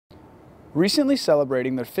Recently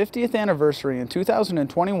celebrating their 50th anniversary in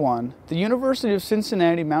 2021, the University of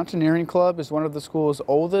Cincinnati Mountaineering Club is one of the school's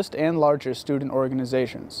oldest and largest student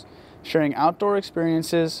organizations, sharing outdoor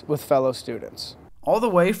experiences with fellow students. All the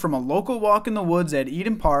way from a local walk in the woods at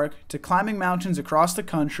Eden Park to climbing mountains across the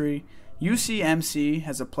country, UCMC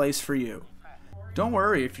has a place for you. Don't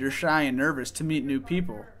worry if you're shy and nervous to meet new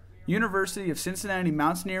people. University of Cincinnati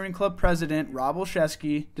Mountaineering Club President Rob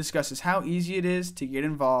Olszewski discusses how easy it is to get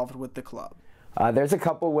involved with the club. There's a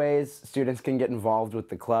couple ways students can get involved with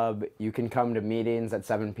the club. You can come to meetings at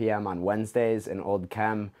 7 p.m. on Wednesdays in Old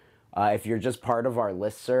Chem. If you're just part of our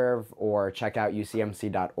listserv, or check out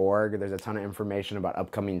ucmc.org, there's a ton of information about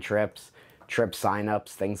upcoming trips, trip signups,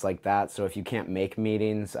 things like that. So if you can't make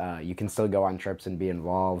meetings, you can still go on trips and be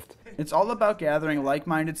involved. It's all about gathering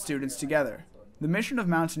like-minded students together. The mission of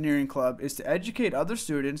Mountaineering Club is to educate other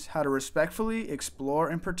students how to respectfully explore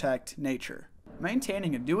and protect nature.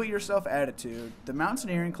 Maintaining a do-it-yourself attitude, the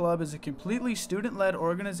Mountaineering Club is a completely student-led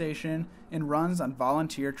organization and runs on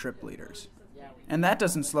volunteer trip leaders. And that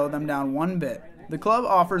doesn't slow them down one bit. The club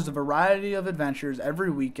offers a variety of adventures every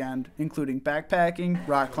weekend, including backpacking,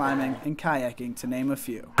 rock climbing, and kayaking, to name a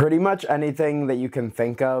few. Pretty much anything that you can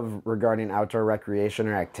think of regarding outdoor recreation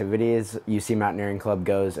or activities, UC Mountaineering Club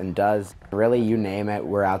goes and does. Really, you name it,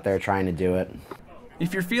 we're out there trying to do it.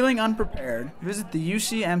 If you're feeling unprepared, visit the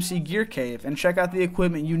UCMC Gear Cave and check out the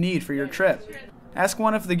equipment you need for your trip. Ask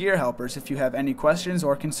one of the gear helpers if you have any questions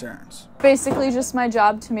or concerns. Basically just my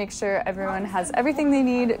job to make sure everyone has everything they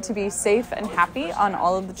need to be safe and happy on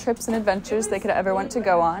all of the trips and adventures they could ever want to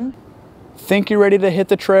go on. Think you're ready to hit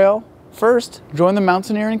the trail? First, join the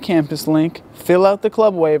Mountaineering Campus link, fill out the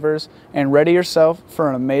club waivers, and ready yourself for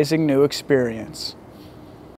an amazing new experience.